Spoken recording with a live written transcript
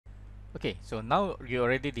Okay, so now you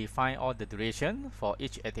already define all the duration for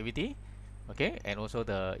each activity, okay, and also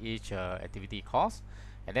the each activity cost,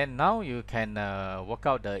 and then now you can work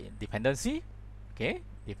out the dependency. Okay,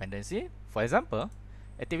 dependency. For example,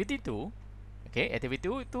 activity 2. Okay, activity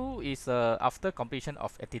 2 is after completion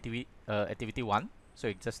of activity 1, so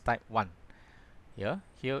you just type 1 here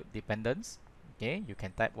dependence. Okay, you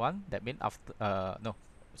can type 1, that means after no,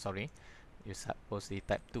 sorry, you supposedly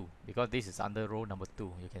type 2 because this is under row number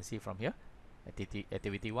 2. You can see from here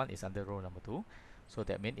activity 1 is under row number 2, so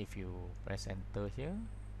that means if you press enter here,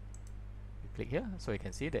 you click here, so you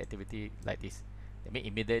can see the activity like this. That means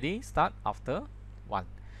immediately start after 1.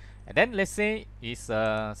 And then let's say it's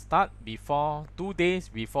start before 2 days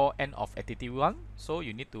before end of activity 1, so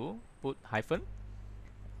you need to put hyphen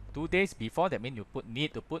 2 days before. That means you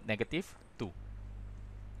need to put negative 2.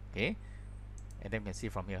 Okay, and then you can see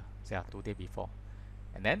from here, so 2 days before.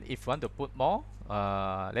 And then if you want to put more,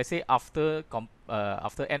 let's say after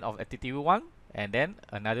after end of activity 1, and then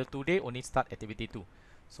another 2 days only start activity 2,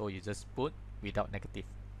 so you just put without negative.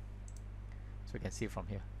 So you can see from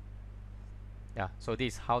here. Yeah, so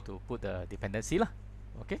this is how to put the dependency lah.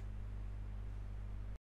 Okay.